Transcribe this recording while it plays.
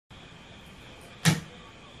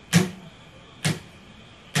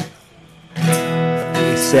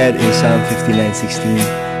said in Psalm 59:16,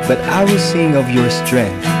 "But I will sing of your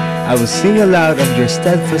strength. I will sing aloud of your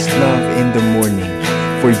steadfast love in the morning.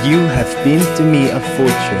 For you have been to me a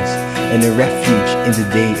fortress and a refuge in the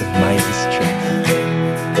day of my distress."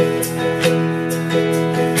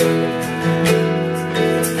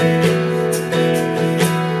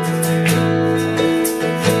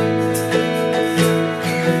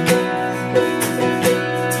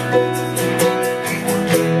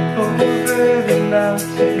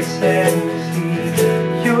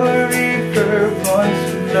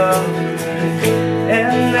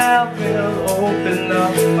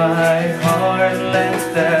 My heart, let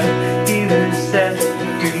that either set me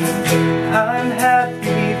free. I'm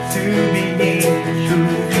happy to be in the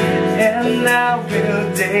truth, and I will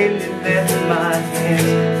daily lift my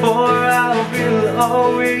hands, for I will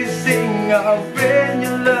always sing of when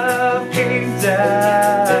your love came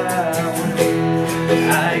down.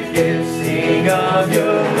 I can sing of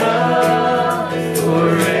your love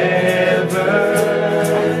forever.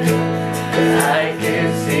 I can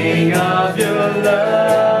sing of your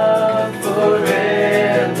love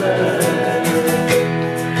forever.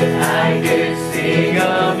 I can sing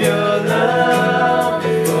of your love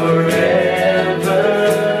forever.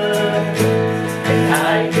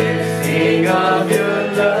 I can sing of your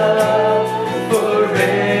love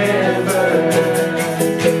forever.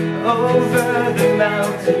 Over the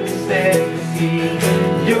mountains and the sea,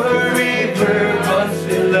 your river runs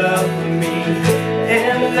with love for me,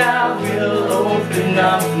 and I will open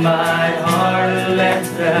up my heart and let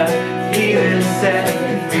the healer set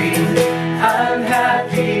me free. I'm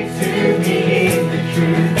happy to be in the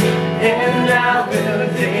truth, and I will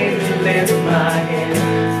daily lift my hand,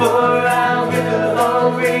 for I will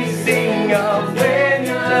always sing of when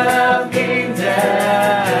your love came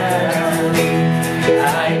down.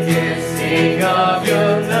 I can sing of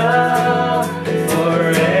your love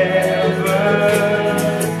forever,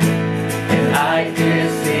 and I can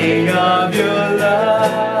sing of your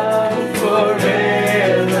love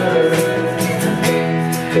forever.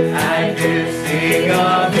 I can sing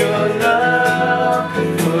of your love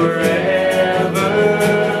forever,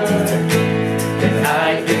 and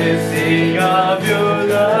I can sing of your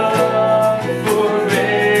love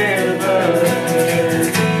forever.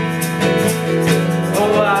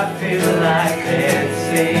 Oh, I feel like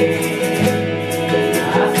dancing.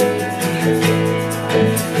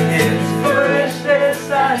 It's foolishness,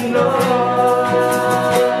 I know,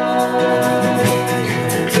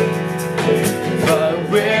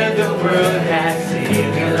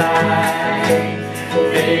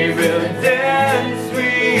 they will dance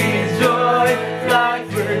with joy like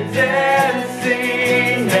we're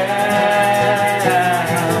dancing now.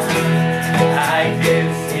 I can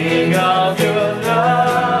sing of your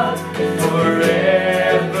love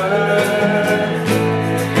forever.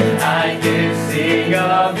 I can sing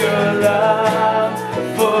of your love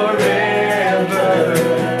forever.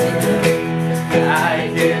 I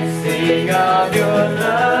can sing of your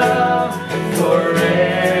love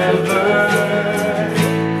forever.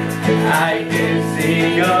 I can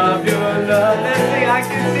sing of your love. Let's sing. I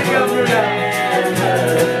can sing of your love.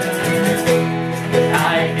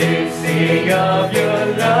 I can sing of your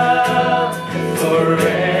love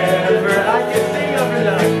forever. I can sing of your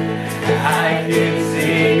love. I can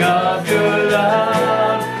sing of your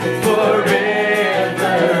love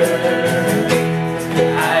forever.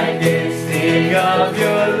 I can sing of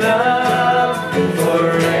your love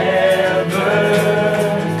forever.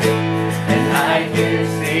 And I can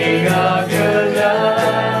sing of your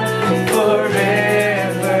love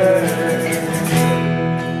forever.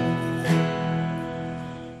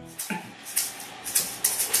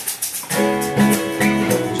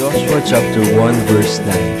 Joshua chapter 1 verse 9.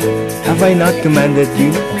 Have I not commanded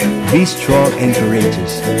you? Be strong and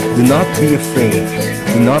courageous. Do not be afraid.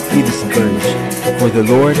 Do not be discouraged. For the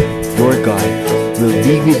Lord, your God, will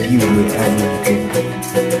be with you wherever you go.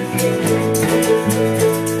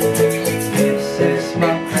 This is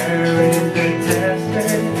my prayer in the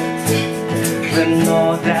desert, when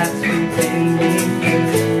all that's within me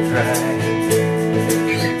is dry.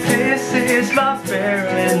 This is my prayer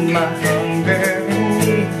and my hunger in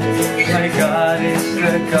need. My God is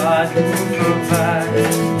the God who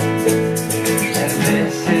provides. And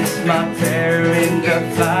this is my prayer in the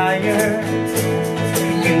fire,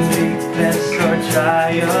 in weakness or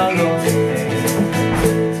trial or pain.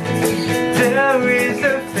 There is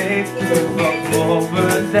a faith to go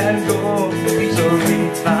forward and go. So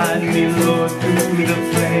refine me, Lord, through the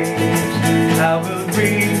flames. I will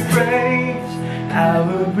bring praise, I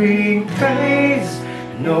will bring praise.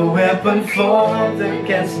 No weapon formed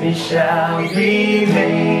against me shall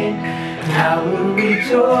remain. I will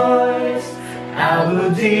rejoice, I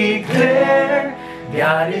will declare,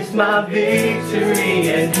 God is my victory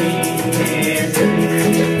and He is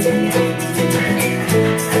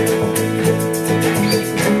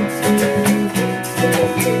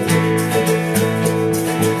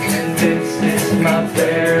And this is my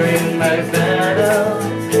prayer in my battle,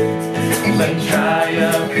 when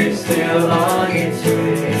triumph is still on its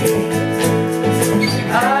way.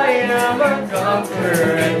 I am a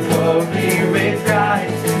conqueror and glory with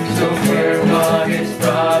Christ, so firm on His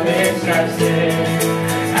promise I stand.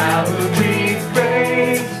 I will breathe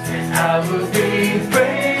praise, I will breathe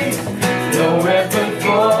praise. No weapon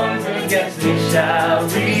formed against me shall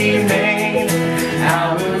remain.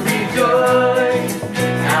 I will rejoice,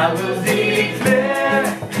 I will declare,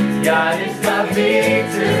 God is my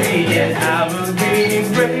victory, and I will breathe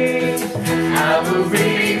praise, I will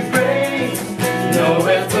breathe praise. No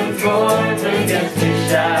weapon formed against me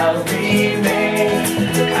shall remain.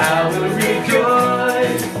 I will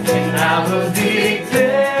rejoice and I will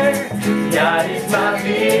declare, God is my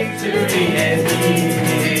victory and He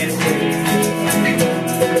is King.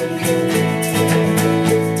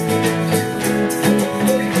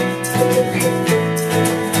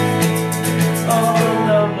 All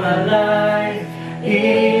of my life,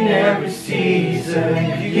 in every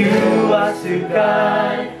season, You are to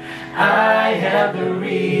God. I have a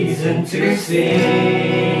reason to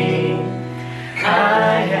sing.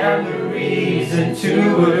 I have a reason to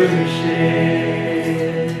worship.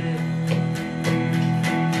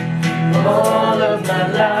 All of my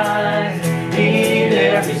life, in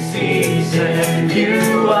every season,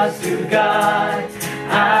 You are to God.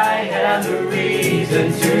 I have a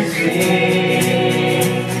reason to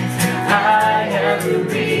sing. I have a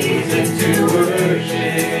reason to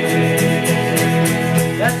worship.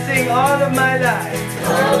 Let's sing all of my life.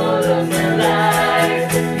 All of my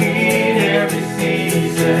life, in every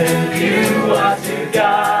season, You are to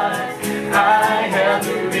God. I have a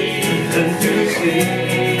reason to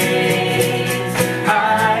sing.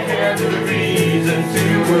 I have a reason to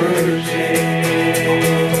worship.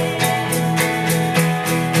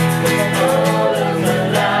 All of my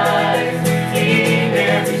life, in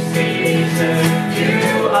every season,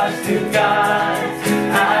 You are to God.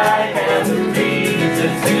 I have a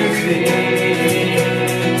reason to sing.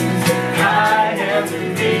 I have a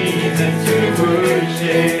reason to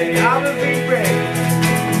worship. I will bring praise,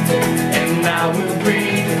 and I will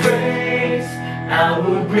bring praise. I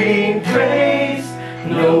will bring praise.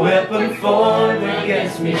 No weapon formed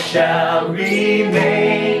against me shall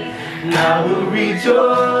remain. I will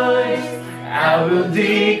rejoice, I will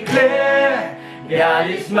declare, God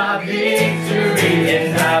is my victory,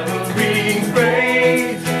 and I will bring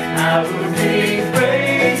praise, I will bring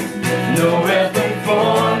praise. No weapon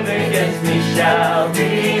formed against me shall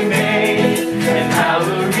remain, and I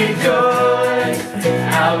will rejoice,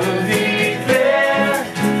 I will declare,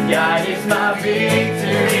 God is my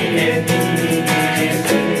victory, and He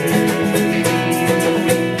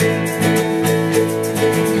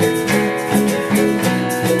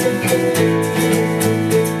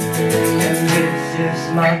is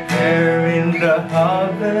my prayer in the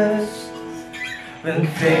harvest, when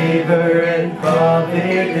favor and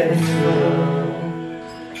providence flow.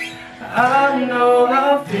 I know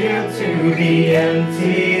I'll feel to be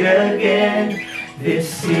emptied again. This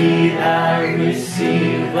seed I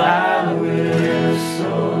receive, I will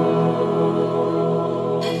sow.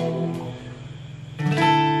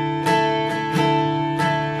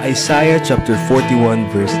 Isaiah chapter 41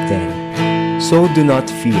 verse 10. So do not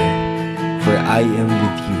fear, for I am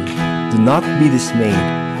with you. Do not be dismayed,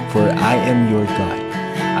 for I am your God.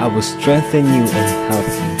 I will strengthen you and help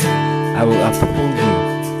you. I will uphold you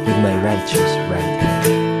with my righteous right hand.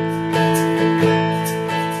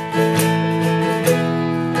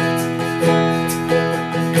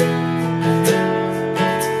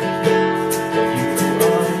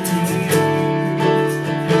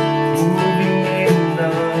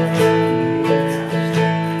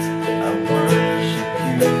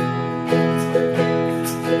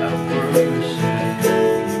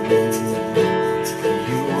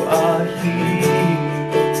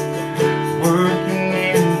 Working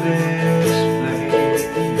in this place.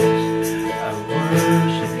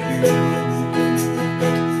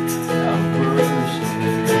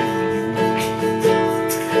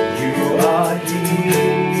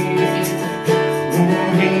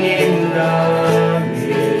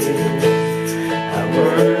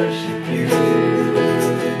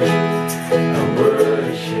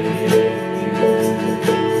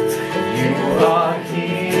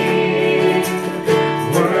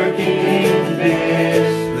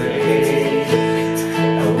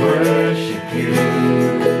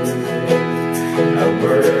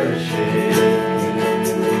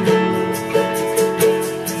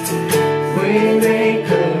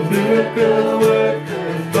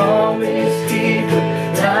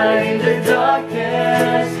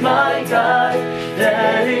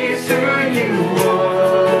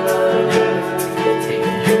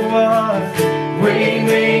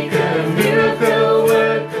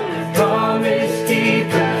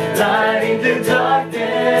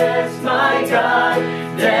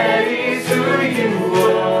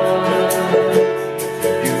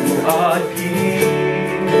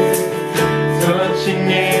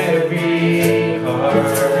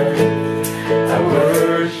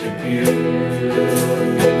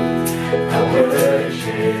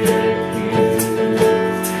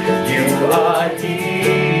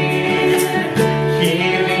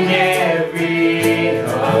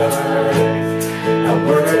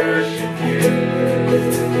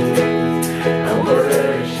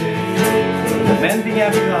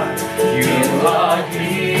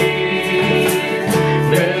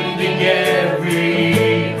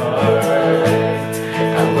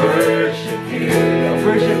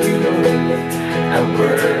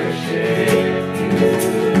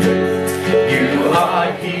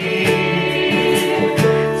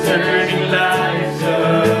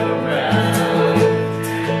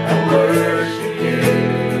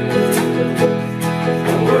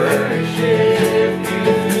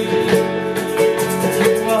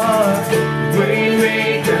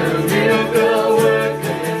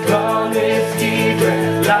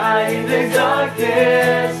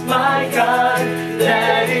 darkness, my God,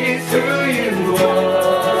 that is who you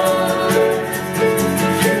are.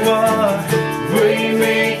 You are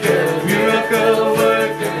waymaker, miracle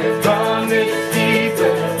worker, promise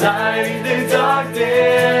keeper, light in the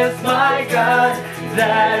darkness, my God,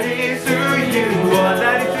 that is who you are.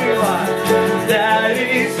 That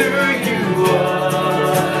is who you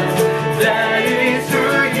are. That is who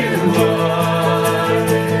you are.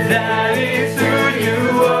 That is who you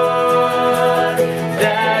are.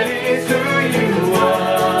 That is who you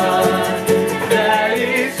are. That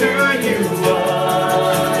is who you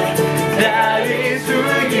are. That is who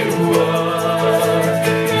you are.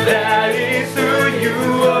 That is who you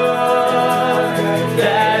are. That is who you are.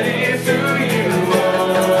 That is who you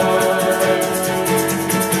are.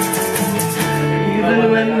 Even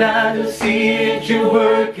when I don't see it, you're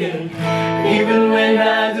working. Even when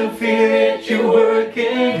I don't feel it, you're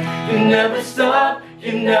working. You never stop,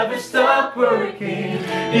 you never stop working.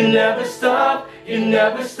 You never stop, you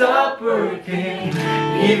never stop working.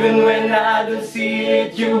 Even when I don't see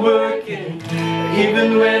it, you're working.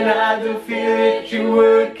 Even when I don't feel it, you're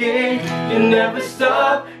working. You never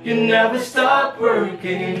stop, you never stop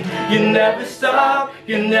working. You never stop,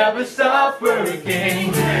 you never stop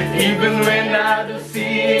working. Even when I don't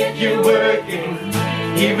see it, you're working.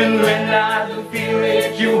 Even when I don't feel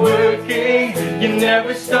it, you're working. You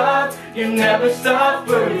never stop, you never stop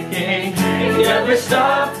working. You never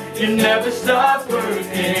stop, you never stop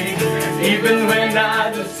working. Even when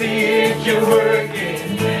I don't see it, you're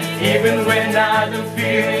working. Even when I don't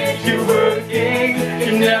feel it, you're working.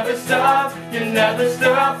 You never stop, you never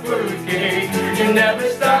stop working. You never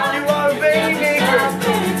stop, you are waymaker.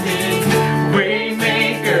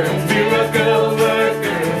 Waymaker, miracle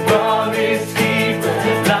worker, promise keeper,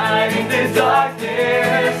 light in the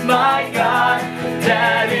darkness, my God,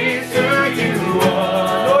 that is who you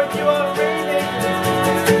are. Lord, you are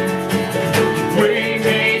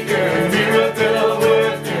waymaker, miracle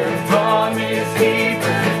worker, promise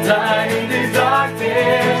keeper, light in the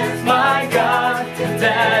darkness, my God,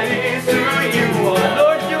 that is who you are.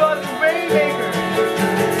 Lord, you are the waymaker.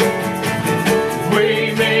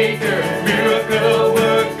 Waymaker, miracle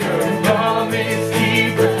worker, promise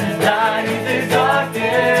keeper, light in the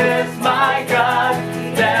darkness, my God,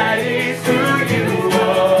 that is who you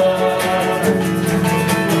are.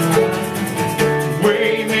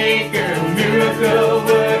 Waymaker, miracle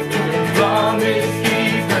worker, promise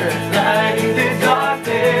keeper, light in the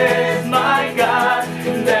darkness, my God,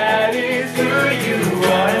 that is who you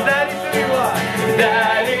are. That is who you are.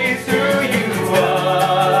 That is who you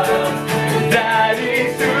are. That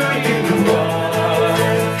is who you are.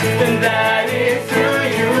 And that is who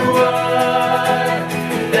you are.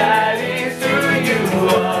 That is who you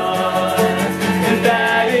are. And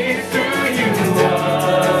that is who you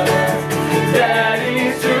are. That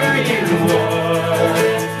is who you are.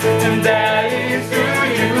 And that is who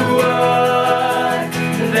you are.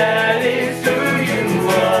 That is who you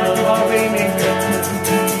are.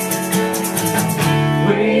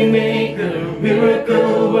 Waymaker,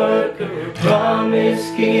 miracle worker, promise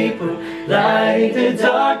keeper, light in the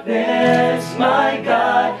darkness, my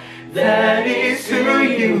God, that is who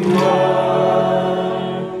you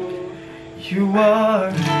are. You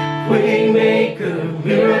are waymaker,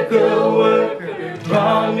 miracle worker,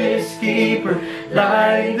 promise keeper,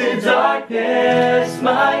 light in the darkness,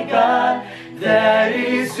 my God, that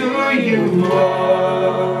is who you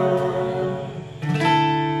are.